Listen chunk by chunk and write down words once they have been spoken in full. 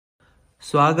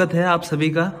स्वागत है आप सभी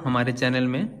का हमारे चैनल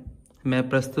में। मैं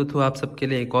प्रस्तुत हूँ आप सबके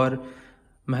लिए एक और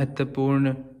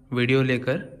महत्वपूर्ण वीडियो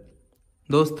लेकर।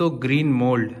 दोस्तों, ग्रीन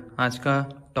मोल्ड आज का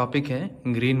टॉपिक है।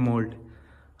 ग्रीन मोल्ड,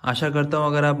 आशा करता हूँ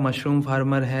अगर आप मशरूम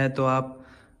फार्मर हैं तो आप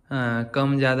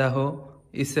कम ज़्यादा हो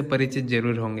इससे परिचित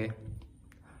जरूर होंगे।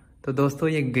 तो दोस्तों,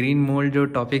 ये ग्रीन मोल्ड जो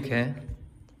टॉपिक है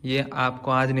ये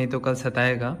आपको आज नहीं तो कल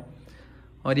सताएगा,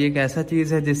 और ये एक ऐसा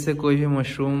चीज़ है जिससे कोई भी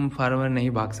मशरूम फार्मर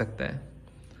नहीं भाग सकता है।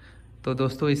 तो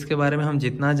दोस्तों, इसके बारे में हम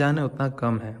जितना जाने उतना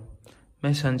कम है।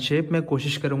 मैं संक्षेप में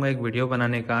कोशिश करूंगा एक वीडियो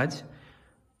बनाने का। आज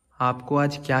आपको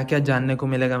आज क्या क्या जानने को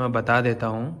मिलेगा मैं बता देता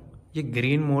हूँ। ये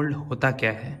ग्रीन मोल्ड होता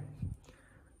क्या है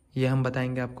ये हम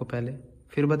बताएंगे आपको पहले,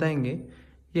 फिर बताएंगे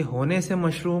ये होने से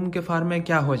मशरूम के फार्म में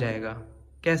क्या हो जाएगा,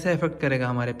 कैसे अफेक्ट करेगा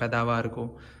हमारे पैदावार को,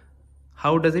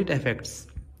 हाउ डज इट अफेक्ट्स,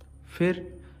 फिर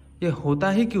ये होता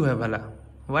ही क्यों है भला,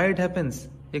 वाई इट हैपन्स,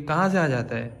 ये कहाँ से आ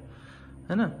जाता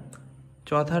है ना।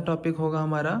 चौथा टॉपिक होगा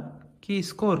हमारा कि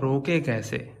इसको रोके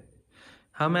कैसे,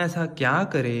 हम ऐसा क्या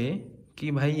करें कि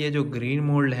भाई ये जो ग्रीन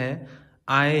मोल्ड है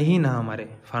आए ही ना हमारे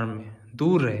फार्म में,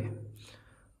 दूर रहे।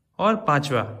 और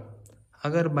पांचवा,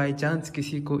 अगर बाई चांस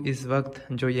किसी को इस वक्त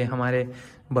जो ये हमारे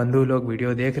बंधु लोग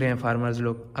वीडियो देख रहे हैं, फार्मर्स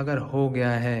लोग, अगर हो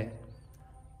गया है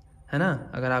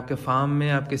ना, अगर आपके फार्म में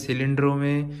आपके सिलेंडरों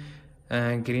में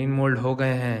ग्रीन मोल्ड हो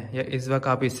गए हैं या इस वक्त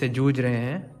आप इससे जूझ रहे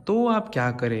हैं, तो आप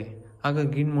क्या करें। अगर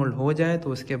ग्रीन मोल्ड हो जाए तो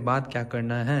उसके बाद क्या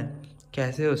करना है,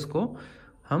 कैसे उसको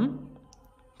हम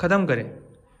ख़त्म करें।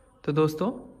 तो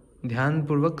दोस्तों,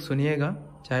 ध्यानपूर्वक सुनिएगा,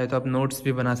 चाहे तो आप नोट्स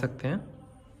भी बना सकते हैं।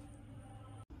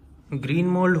 ग्रीन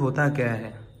मोल्ड होता क्या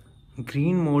है।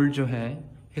 ग्रीन मोल्ड जो है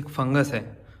एक फंगस है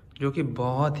जो कि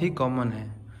बहुत ही कॉमन है।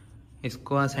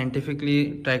 इसको साइंटिफिकली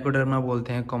ट्राइकोडर्मा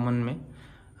बोलते हैं कॉमन में।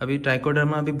 अभी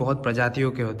ट्राइकोडर्मा भी बहुत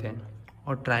प्रजातियों के होते हैं,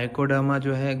 और ट्राइकोडर्मा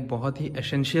जो है एक बहुत ही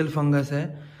एसेंशियल फंगस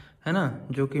है ना,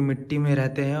 जो कि मिट्टी में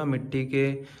रहते हैं और मिट्टी के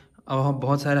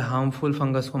बहुत सारे हार्मफुल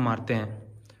फंगस को मारते हैं।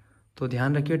 तो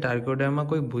ध्यान रखिए, ट्राइकोडर्मा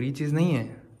कोई बुरी चीज़ नहीं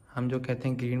है। हम जो कहते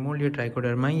हैं ग्रीन मोल्ड, ये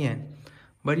ट्राइकोडर्मा ही है,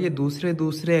 बट ये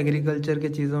दूसरे एग्रीकल्चर के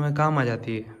चीज़ों में काम आ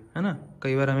जाती है ना।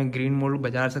 कई बार हमें ग्रीन मोल्ड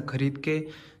बाज़ार से ख़रीद के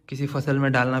किसी फसल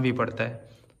में डालना भी पड़ता है।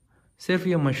 सिर्फ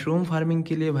ये मशरूम फार्मिंग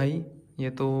के लिए भाई ये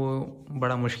तो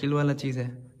बड़ा मुश्किल वाला चीज़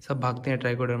है, सब भागते हैं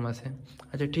ट्राइकोडर्मा से।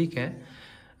 अच्छा ठीक है,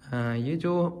 ये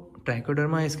जो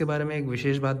ट्राइकोडर्मा है इसके बारे में एक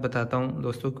विशेष बात बताता हूँ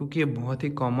दोस्तों, क्योंकि ये बहुत ही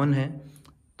कॉमन है।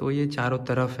 तो ये चारों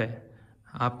तरफ है,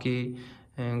 आपकी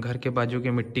घर के बाजू की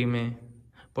मिट्टी में,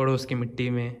 पड़ोस की मिट्टी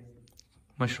में,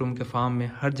 मशरूम के फार्म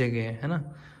में, हर जगह है ना।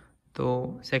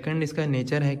 तो सेकंड, इसका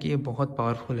नेचर है कि ये बहुत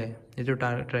पावरफुल है। ये जो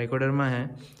ट्राइकोडर्मा है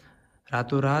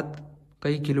रातों रात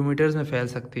कई किलोमीटर्स में फैल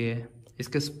सकती है।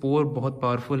 इसके स्पोर बहुत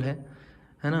पावरफुल है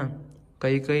ना।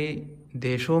 कई कई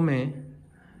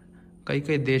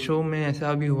देशों में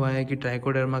ऐसा भी हुआ है कि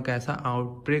ट्राइकोडर्मा का ऐसा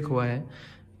आउटब्रेक हुआ है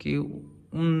कि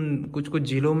उन कुछ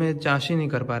झीलों में चाष ही नहीं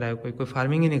कर पा रहा है, कोई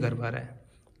फार्मिंग ही नहीं कर पा रहा है,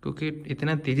 क्योंकि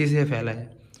इतना तेज़ी से फैला है।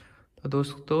 तो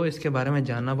दोस्तों, इसके बारे में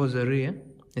जानना बहुत ज़रूरी है,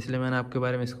 इसलिए मैंने आपके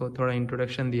बारे में इसको थोड़ा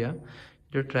इंट्रोडक्शन दिया।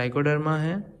 जो ट्राइकोडर्मा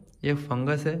है ये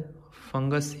फंगस है,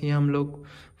 फंगस ही हम लोग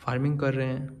फार्मिंग कर रहे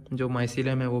हैं। जो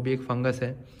माइसीलियम है वो भी एक फंगस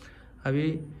है।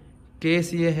 अभी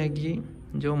केस ये है कि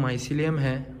जो माइसीलियम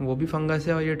है वो भी फंगस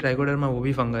है और ये ट्राइकोडर्मा वो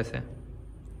भी फंगस है।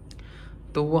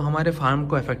 तो वो हमारे फार्म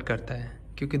को अफेक्ट करता है,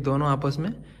 क्योंकि दोनों आपस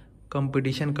में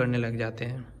कंपटीशन करने लग जाते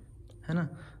हैं, है ना।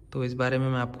 तो इस बारे में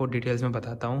मैं आपको डिटेल्स में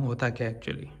बताता हूँ होता क्या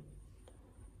एक्चुअली।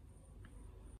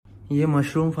 ये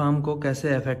मशरूम फार्म को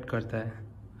कैसे अफेक्ट करता है।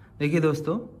 देखिए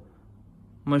दोस्तों,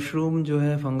 मशरूम जो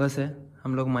है फंगस है,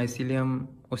 हम लोग माइसीलियम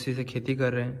उसी से खेती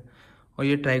कर रहे हैं, और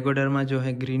ये ट्राइकोडर्मा जो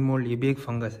है ग्रीन मोल्ड ये भी एक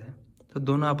फंगस है। तो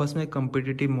दोनों आपस में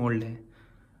कम्पिटिटिव मोल्ड है।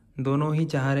 दोनों ही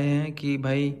चाह रहे हैं कि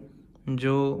भाई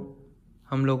जो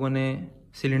हम लोगों ने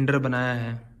सिलेंडर बनाया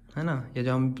है ना, ये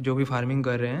जो भी फार्मिंग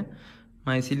कर रहे हैं,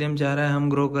 माइसीलियम चाह रहा है हम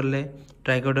ग्रो कर ले,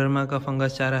 ट्राइकोडर्मा का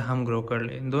फंगस चाह रहा है हम ग्रो कर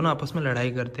ले। दोनों आपस में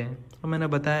लड़ाई करते हैं। तो मैंने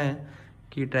बताया है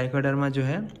कि ट्राइकोडर्मा जो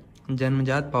है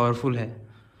जन्मजात पावरफुल है।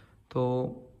 तो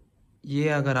ये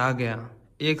अगर आ गया,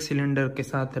 एक सिलेंडर के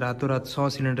साथ रातों रात 100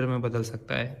 सिलेंडर में बदल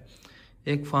सकता है।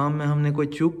 एक फार्म में हमने कोई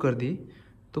चूक कर दी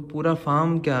तो पूरा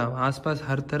फार्म क्या, आसपास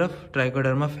हर तरफ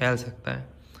ट्राइकोडर्मा फैल सकता है।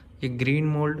 ये ग्रीन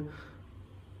मोल्ड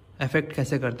इफेक्ट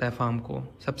कैसे करता है फार्म को,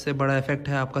 सबसे बड़ा इफेक्ट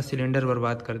है आपका सिलेंडर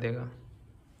बर्बाद कर देगा।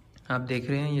 आप देख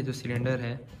रहे हैं ये जो सिलेंडर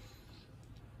है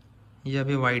ये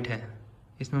अभी वाइट है,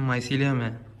 इसमें माइसीलियम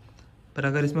है, पर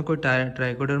अगर इसमें कोई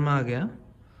ट्राइकोडर्मा आ गया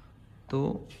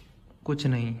तो कुछ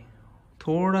नहीं,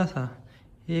 थोड़ा सा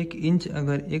 1 इंच,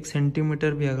 अगर 1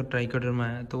 सेंटीमीटर भी अगर ट्राइकोडर्मा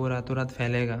है तो वो रातों रात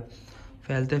फैलेगा।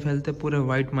 फैलते फैलते पूरे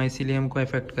वाइट माइसीलियम को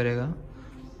अफेक्ट करेगा,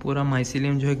 पूरा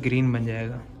माइसीलियम जो है ग्रीन बन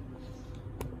जाएगा।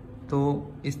 तो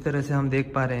इस तरह से हम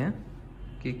देख पा रहे हैं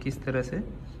कि किस तरह से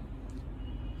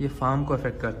ये फार्म को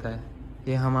अफेक्ट करता है।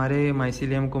 ये हमारे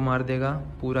माइसीलियम को मार देगा,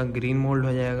 पूरा ग्रीन मोल्ड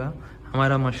हो जाएगा,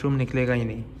 हमारा मशरूम निकलेगा ही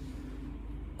नहीं।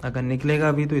 अगर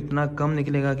निकलेगा भी तो इतना कम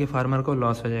निकलेगा कि फार्मर को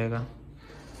लॉस हो जाएगा।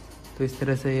 तो इस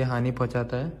तरह से ये हानि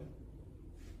पहुंचाता है।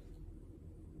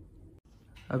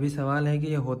 अभी सवाल है कि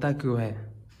ये होता क्यों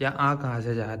है या आ कहाँ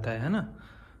से जाता है ना।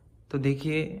 तो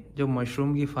देखिए, जो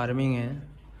मशरूम की फार्मिंग है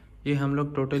ये हम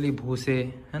लोग टोटली भूसे,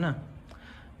 है ना,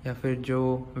 या फिर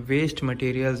जो वेस्ट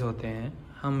मटेरियल्स होते हैं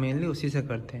हम मेनली उसी से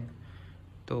करते हैं।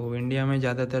 तो इंडिया में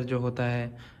ज़्यादातर जो होता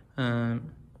है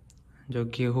जो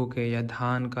गेहूं के या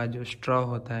धान का जो स्ट्रॉ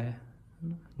होता है,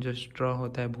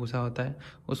 भूसा होता है,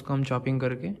 उसको हम चॉपिंग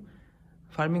करके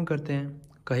फार्मिंग करते हैं।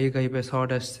 कहीं कहीं पे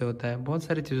सॉडस्ट से होता है, बहुत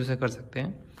सारी चीज़ों से कर सकते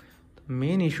हैं। तो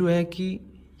मेन इशू है कि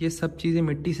ये सब चीज़ें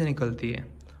मिट्टी से निकलती है,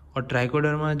 और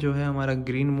ट्राइकोडर्मा जो है हमारा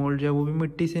ग्रीन मोल्ड जो है वो भी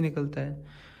मिट्टी से निकलता है।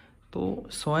 तो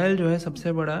सॉयल जो है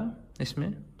सबसे बड़ा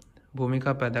इसमें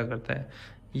भूमिका पैदा करता है।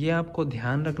 ये आपको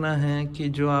ध्यान रखना है कि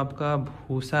जो आपका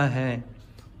भूसा है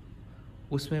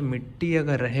उसमें मिट्टी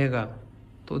अगर रहेगा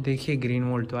तो देखिए ग्रीन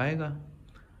मोल्ड तो आएगा।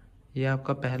 ये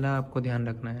आपका पहला आपको ध्यान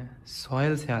रखना है,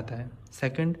 सॉयल से आता है।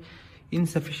 Second,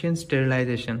 insufficient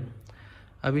sterilisation.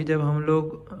 अभी जब हम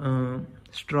लोग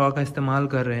स्ट्रॉ का इस्तेमाल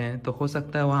कर रहे हैं तो हो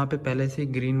सकता है वहाँ पे पहले से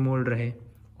ग्रीन मोल्ड रहे,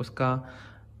 उसका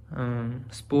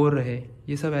स्पोर रहे।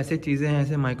 ये सब ऐसे चीज़ें हैं,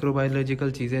 ऐसे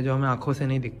माइक्रोबायोलॉजिकल चीज़ें जो हमें आंखों से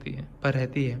नहीं दिखती है पर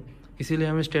रहती है, इसीलिए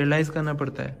हमें स्टेरिलाइज करना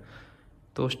पड़ता है।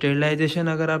 तो स्टेरिलाइजेशन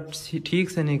अगर आप ठीक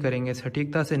से नहीं करेंगे,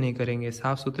 सटीकता से नहीं करेंगे,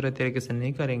 साफ़ सुथरे तरीके से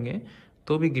नहीं करेंगे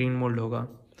तो भी ग्रीन मोल्ड होगा।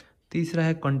 तीसरा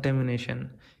है कंटेमिनेशन।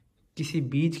 किसी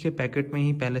बीज के पैकेट में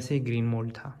ही पहले से ही ग्रीन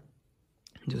मोल्ड था,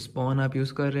 जो स्पॉन आप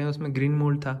यूज़ कर रहे हैं उसमें ग्रीन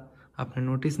मोल्ड था, आपने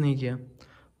नोटिस नहीं किया,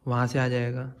 वहाँ से आ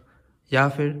जाएगा। या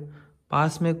फिर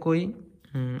पास में कोई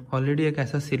ऑलरेडी एक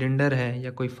ऐसा सिलेंडर है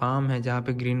या कोई फार्म है जहाँ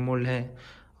पे ग्रीन मोल्ड है,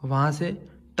 वहाँ से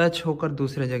टच होकर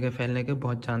दूसरे जगह फैलने के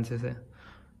बहुत चांसेस है।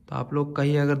 तो आप लोग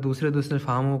कहीं अगर दूसरे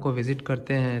फार्मों को विज़िट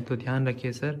करते हैं तो ध्यान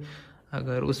रखिए सर,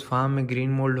 अगर उस फार्म में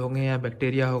ग्रीन मोल्ड होंगे या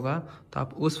बैक्टीरिया होगा तो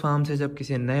आप उस फार्म से जब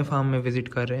किसी नए फार्म में विज़िट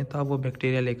कर रहे हैं तो आप वो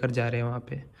बैक्टीरिया लेकर जा रहे हैं वहाँ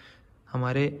पे।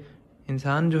 हमारे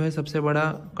इंसान जो है सबसे बड़ा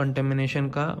कंटेमिनेशन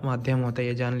का माध्यम होता है,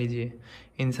 ये जान लीजिए।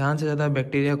 इंसान से ज़्यादा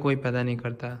बैक्टीरिया कोई पैदा नहीं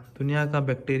करता, दुनिया का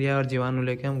बैक्टीरिया और जीवाणु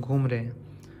लेके हम घूम रहे हैं।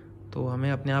 तो हमें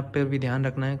अपने आप पे भी ध्यान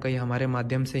रखना है, कहीं हमारे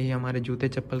माध्यम से ही, हमारे जूते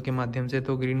चप्पल के माध्यम से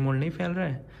तो ग्रीन मोल्ड नहीं फैल रहा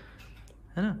है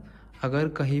ना। अगर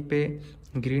कहीं पे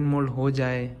ग्रीन मोल्ड हो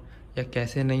जाए या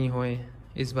कैसे नहीं होए,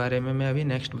 इस बारे में मैं अभी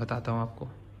नेक्स्ट बताता हूँ आपको।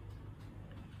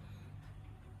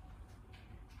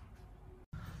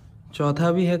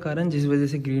 चौथा भी है कारण जिस वजह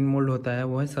से ग्रीन मोल्ड होता है,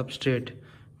 वो है सबस्ट्रेट।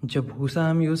 जो भूसा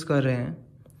हम यूज़ कर रहे हैं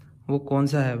वो कौन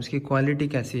सा है, उसकी क्वालिटी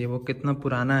कैसी है, वो कितना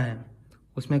पुराना है,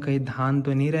 उसमें कहीं धान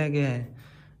तो नहीं रह गया है,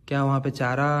 क्या वहाँ पे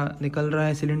चारा निकल रहा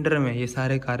है सिलेंडर में, ये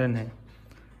सारे कारण हैं।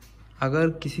 अगर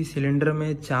किसी सिलेंडर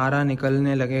में चारा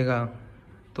निकलने लगेगा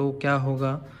तो क्या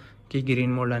होगा कि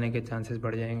ग्रीन मोल्ड आने के चांसेस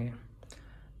बढ़ जाएंगे।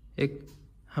 एक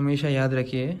हमेशा याद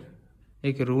रखिए,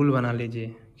 एक रूल बना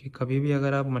लीजिए कि कभी भी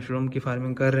अगर आप मशरूम की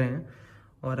फार्मिंग कर रहे हैं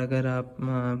और अगर आप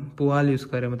पुआल यूज़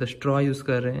कर रहे हैं, मतलब स्ट्रॉ यूज़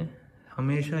कर रहे हैं,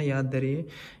 हमेशा याद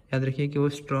रखिए कि वो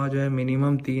स्ट्रॉ जो है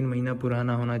मिनिमम 3 महीना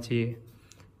पुराना होना चाहिए।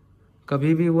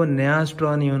 कभी भी वो नया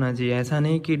स्ट्रॉ नहीं होना चाहिए। ऐसा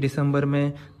नहीं कि दिसंबर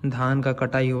में धान का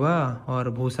कटाई हुआ और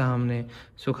भूसा हमने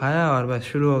सुखाया और बस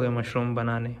शुरू हो गए मशरूम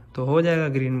बनाने, तो हो जाएगा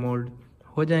ग्रीन मोल्ड,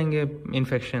 हो जाएंगे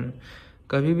इन्फेक्शन।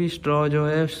 कभी भी स्ट्रॉ जो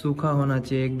है सूखा होना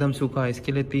चाहिए, एकदम सूखा।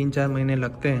 इसके लिए 3-4 महीने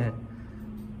लगते हैं।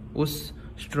 उस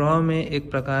स्ट्रॉ में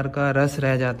एक प्रकार का रस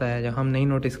रह जाता है जो हम नहीं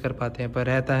नोटिस कर पाते हैं पर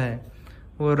रहता है।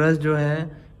 वो रस जो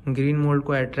है ग्रीन मोल्ड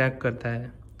को अट्रैक्ट करता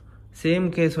है। सेम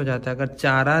केस हो जाता है अगर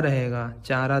चारा रहेगा,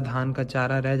 चारा धान का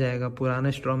चारा रह जाएगा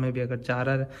पुराने स्ट्रॉ में भी, अगर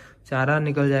चारा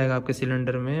निकल जाएगा आपके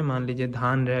सिलेंडर में, मान लीजिए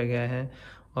धान रह गया है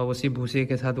और उसी भूसे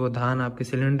के साथ वो धान आपके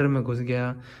सिलेंडर में घुस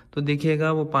गया, तो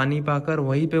देखिएगा वो पानी पाकर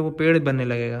वहीं पे वो पेड़ बनने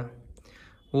लगेगा।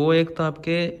 वो एक तो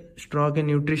आपके स्ट्रॉ के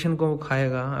न्यूट्रिशन को वो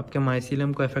खाएगा, आपके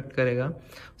माइसीलियम को अफेक्ट करेगा,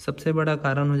 सबसे बड़ा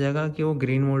कारण हो जाएगा कि वो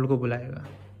ग्रीन मोल्ड को बुलाएगा।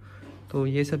 तो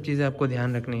ये सब चीज़ें आपको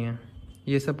ध्यान रखनी है।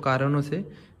 ये सब कारणों से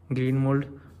ग्रीन मोल्ड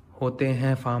होते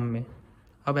हैं फार्म में।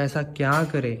 अब ऐसा क्या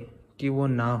करें कि वो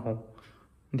ना हो,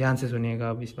 ध्यान से सुनिएगा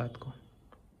अब इस बात को।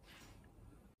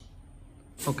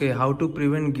 Okay, how to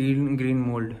prevent green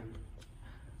mould.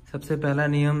 सबसे पहला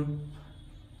नियम,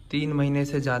 3 महीने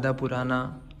से ज़्यादा पुराना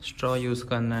स्ट्रॉ यूज़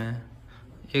करना है।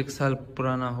 1 साल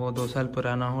पुराना हो, 2 साल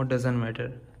पुराना हो, डजंट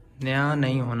मैटर, नया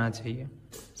नहीं होना चाहिए।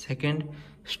 सेकंड,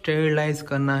 स्टेरिलाइज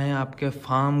करना है आपके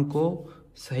फार्म को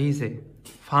सही से,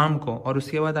 फार्म को, और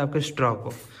उसके बाद आपके स्ट्रॉ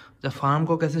को। जब फार्म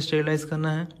को कैसे स्टेरिलाइज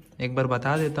करना है एक बार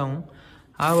बता देता हूँ।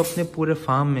 आप अपने पूरे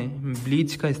फार्म में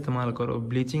ब्लीच का इस्तेमाल करो।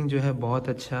 ब्लीचिंग जो है बहुत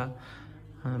अच्छा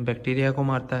बैक्टीरिया को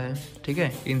मारता है, ठीक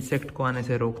है, इंसेक्ट को आने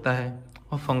से रोकता है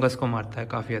और फंगस को मारता है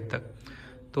काफ़ी हद तक।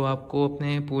 तो आपको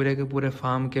अपने पूरे के पूरे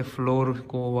फार्म के फ्लोर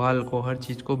को, वाल को, हर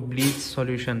चीज़ को ब्लीच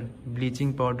सॉल्यूशन,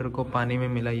 ब्लीचिंग पाउडर को पानी में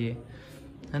मिलाइए,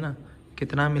 है ना।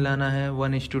 कितना मिलाना है,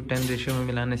 1:10 रेशियो में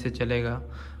मिलाने से चलेगा।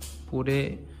 पूरे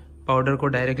पाउडर को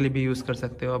डायरेक्टली भी यूज़ कर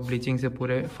सकते हो आप। ब्लीचिंग से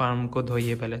पूरे फार्म को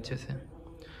धोइए पहले अच्छे से।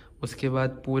 उसके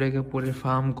बाद पूरे के पूरे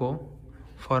फार्म को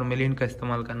फॉर्मेलिन का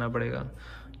इस्तेमाल करना पड़ेगा।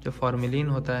 जो फॉर्मेलिन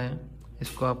होता है,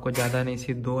 इसको आपको ज़्यादा नहीं,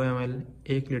 सिर्फ 2 ml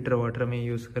 1 लीटर वाटर में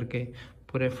यूज़ करके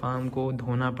पूरे फार्म को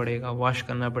धोना पड़ेगा, वॉश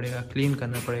करना पड़ेगा, क्लीन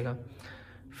करना पड़ेगा,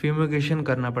 फ्यूमिगेशन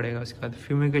करना पड़ेगा। उसके बाद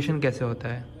फ्यूमिगेशन कैसे होता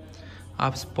है,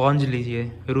 आप स्पॉन्ज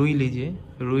लीजिए, रुई लीजिए,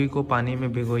 रुई को पानी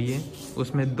में भिगोइए,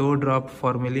 उसमें 2 ड्रॉप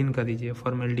फॉर्मेलिन का दीजिए,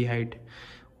 फॉर्मेल्डिहाइड।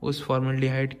 उस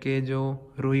फॉर्मेल्डिहाइड के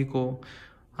जो रुई को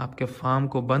आपके फार्म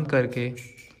को बंद करके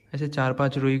ऐसे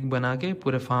 4-5 रुई बना के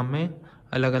पूरे फार्म में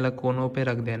अलग अलग कोनों पे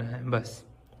रख देना है। बस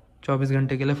 24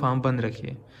 घंटे के लिए फार्म बंद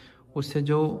रखिए। उससे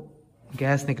जो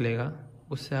गैस निकलेगा,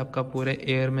 उससे आपका पूरे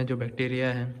एयर में जो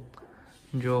बैक्टीरिया है,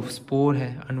 जो स्पोर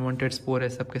है, अनवांटेड स्पोर है,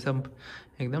 सब के सब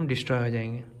एकदम डिस्ट्रॉय हो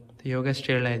जाएंगे। तो ये हो गया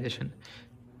स्टेरिलाइजेशन।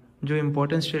 जो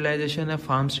इम्पोर्टेंट स्टेरिलाइजेशन है,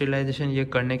 फार्म स्टेरिलाइजेशन, ये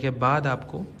करने के बाद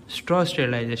आपको स्ट्रॉ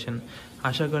स्टेरिलाइजेशन।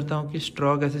 आशा करता हूँ कि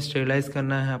स्ट्रॉ कैसे स्टेरिलाइज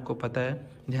करना है आपको पता है।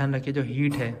 ध्यान रखिए, जो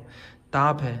हीट है,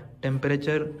 ताप है,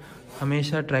 टेम्परेचर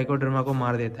हमेशा ट्राइकोडर्मा को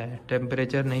मार देता है।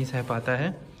 टेम्परेचर नहीं सह पाता है,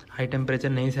 हाई टेम्परेचर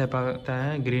नहीं सह पाता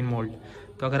है ग्रीन मोल्ड।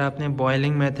 तो अगर आपने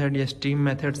बॉइलिंग मेथड या स्टीम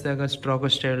मेथड से अगर स्ट्रॉ को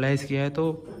स्टेरिलाइज किया है तो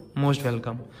मोस्ट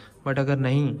वेलकम। बट अगर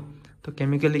नहीं तो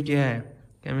केमिकली किया है।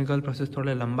 केमिकल प्रोसेस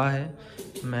थोड़ा लंबा है,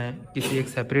 मैं किसी एक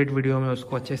सेपरेट वीडियो में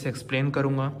उसको अच्छे से एक्सप्लेन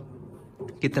करूँगा।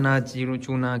 कितना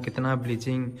चूना, कितना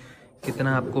ब्लीचिंग,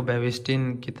 कितना आपको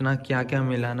बेविस्टिन, कितना क्या क्या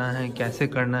मिलाना है, कैसे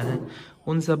करना है,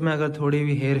 उन सब में अगर थोड़ी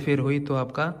भी हेर फेर हुई तो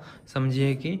आपका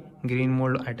समझिए कि ग्रीन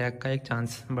मोल्ड अटैक का एक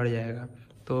चांस बढ़ जाएगा।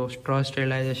 तो स्ट्रॉ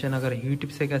स्टेरिलाइजेशन अगर हीट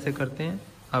से कैसे करते हैं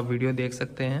आप वीडियो देख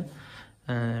सकते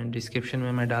हैं, डिस्क्रिप्शन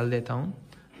में मैं डाल देता हूँ।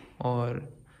 और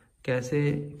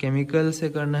कैसे केमिकल से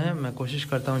करना है मैं कोशिश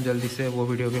करता हूँ जल्दी से वो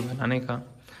वीडियो भी बनाने का।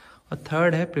 और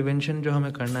थर्ड है प्रिवेंशन, जो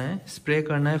हमें करना है, स्प्रे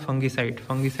करना है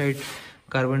फंगीसाइड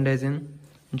कार्बनडाइजिन,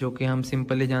 जो कि हम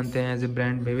सिंपली जानते हैं एज ए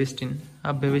ब्रांड बेविस्टिन।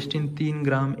 आप बेविस्टिन 3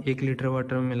 ग्राम 1 लीटर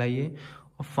वाटर में मिलाइए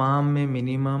और फार्म में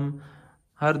मिनिमम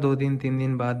हर 2 दिन 3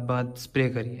 दिन बाद स्प्रे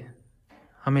करिए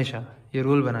हमेशा। ये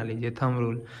रूल बना लीजिए, थंब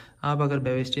रूल। आप अगर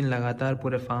बेविस्टिन लगातार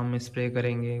पूरे फार्म में स्प्रे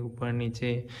करेंगे, ऊपर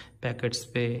नीचे पैकेट्स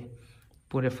पे,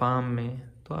 पूरे फार्म में,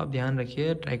 तो आप ध्यान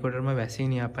रखिए ट्राइकोडर्मा वैसे ही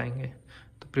नहीं आ पाएंगे।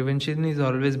 तो prevention is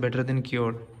always better than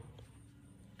cure.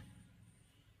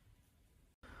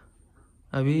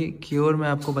 अभी क्योर मैं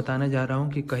आपको बताने जा रहा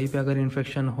हूँ कि कहीं पे अगर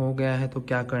इन्फेक्शन हो गया है तो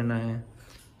क्या करना है।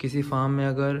 किसी फार्म में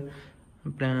अगर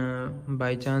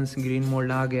बाई चांस ग्रीन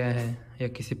मोल्ड आ गया है या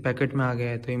किसी पैकेट में आ गया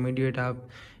है तो इमीडिएट आप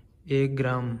 1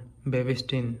 ग्राम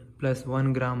बेविस्टिन प्लस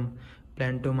 1 ग्राम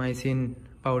प्लैंटोमाइसिन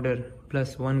पाउडर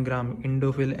प्लस 1 ग्राम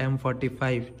इंडोफिल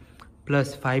M45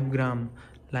 प्लस 5 ग्राम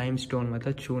लाइमस्टोन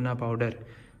मतलब चूना पाउडर,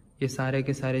 ये सारे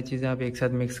के सारे चीज़ें आप एक साथ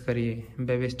मिक्स करिए।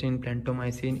 बेविस्टिन,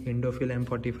 प्लैंटोमाइसिन, इंडोफिल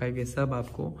M45, ये सब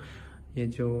आपको, ये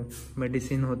जो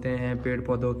मेडिसिन होते हैं पेड़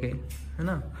पौधों के, है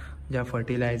ना, जहाँ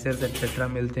फर्टिलाइजर्स एक्सेट्रा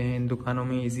मिलते हैं, इन दुकानों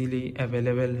में इजीली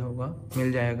अवेलेबल होगा,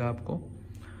 मिल जाएगा आपको।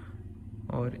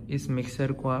 और इस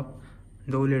मिक्सचर को आप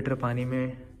 2 लीटर पानी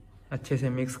में अच्छे से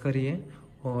मिक्स करिए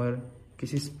और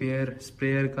किसी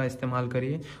स्प्रेयर का इस्तेमाल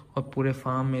करिए और पूरे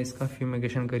फार्म में इसका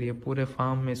फ्यूमिगेशन करिए। पूरे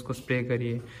फार्म में इसको स्प्रे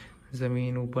करिए,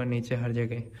 ज़मीन, ऊपर नीचे, हर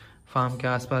जगह, फार्म के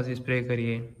आसपास स्प्रे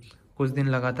करिए। कुछ दिन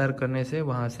लगातार करने से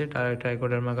वहाँ से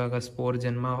ट्राइकोडर्मा का अगर स्पोर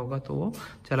जन्मा होगा तो वो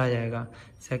चला जाएगा।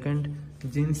 सेकंड,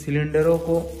 जिन सिलेंडरों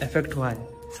को इफेक्ट हुआ है,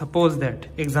 सपोज दैट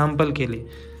एग्जांपल के लिए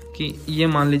कि ये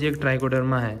मान लीजिए एक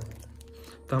ट्राइकोडर्मा है,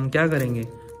 तो हम क्या करेंगे,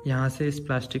 यहाँ से इस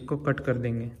प्लास्टिक को कट कर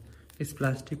देंगे। इस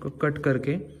प्लास्टिक को कट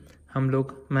करके हम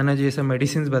लोग, मैंने जो ये सब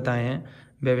मेडिसिन बताए हैं,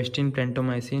 बेविस्टिन,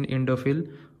 प्लैंटोमाइसिन, इंडोफिल,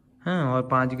 हाँ, और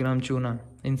 5 ग्राम चूना,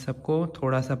 इन सबको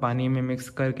थोड़ा सा पानी में मिक्स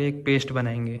करके एक पेस्ट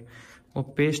बनाएंगे। वो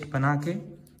पेस्ट बना के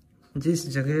जिस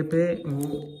जगह पे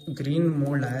वो ग्रीन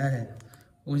मोल्ड आया है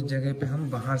उस जगह पे हम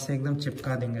बाहर से एकदम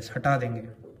चिपका देंगे, हटा देंगे।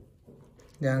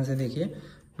 ध्यान से देखिए,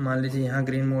 मान लीजिए यहाँ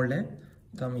ग्रीन मोल्ड है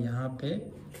तो हम यहाँ पे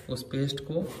उस पेस्ट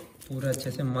को पूरा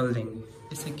अच्छे से मल देंगे।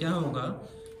 इससे क्या होगा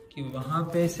कि वहाँ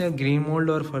पे से ग्रीन मोल्ड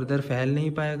और फर्दर फैल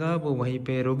नहीं पाएगा, वो वहीं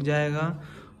पे रुक जाएगा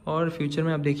और फ्यूचर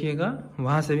में आप देखिएगा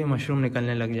वहाँ से भी मशरूम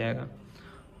निकलने लग जाएगा।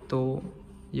 तो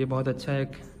ये बहुत अच्छा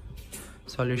एक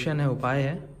सॉल्यूशन है, उपाय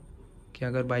है कि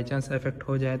अगर बाई चांस इफेक्ट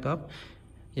हो जाए तो आप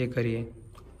ये करिए।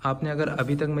 आपने अगर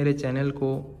अभी तक मेरे चैनल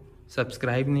को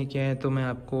सब्सक्राइब नहीं किया है तो मैं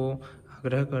आपको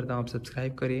आग्रह करता हूँ आप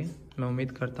सब्सक्राइब करिए। मैं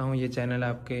उम्मीद करता हूँ ये चैनल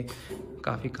आपके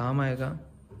काफ़ी काम आएगा।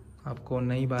 आपको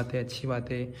नई बातें, अच्छी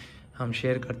बातें हम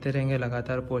शेयर करते रहेंगे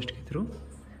लगातार पोस्ट के थ्रू।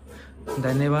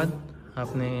 धन्यवाद,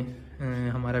 आपने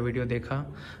हमारा वीडियो देखा।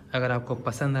 अगर आपको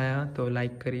पसंद आया तो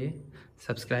लाइक करिए,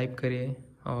 सब्सक्राइब करिए,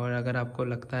 और अगर आपको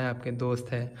लगता है आपके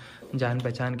दोस्त है, जान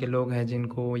पहचान के लोग हैं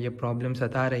जिनको ये प्रॉब्लम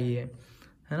सता रही है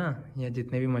ना, या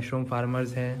जितने भी मशरूम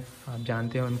फार्मर्स हैं आप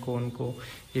जानते हैं उनको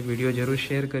ये वीडियो ज़रूर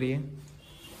शेयर करिए।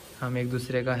 हम एक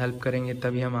दूसरे का हेल्प करेंगे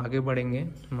तभी हम आगे बढ़ेंगे।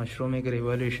 मशरूम एक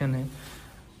रिवॉल्यूशन है,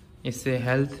 इससे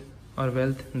हेल्थ और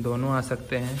वेल्थ दोनों आ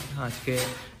सकते हैं। आज के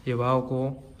युवाओं को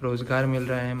रोज़गार मिल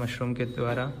रहा है मशरूम के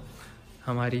द्वारा।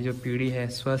 हमारी जो पीढ़ी है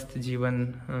स्वस्थ जीवन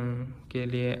के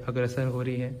लिए अग्रसर हो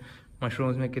रही है।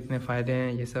 मशरूम्स में कितने फ़ायदे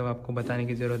हैं ये सब आपको बताने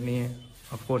की ज़रूरत नहीं है,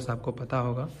 ऑफ कोर्स आपको पता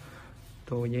होगा।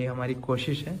 तो ये हमारी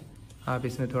कोशिश है, आप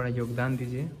इसमें थोड़ा योगदान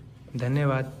दीजिए।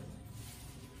 धन्यवाद।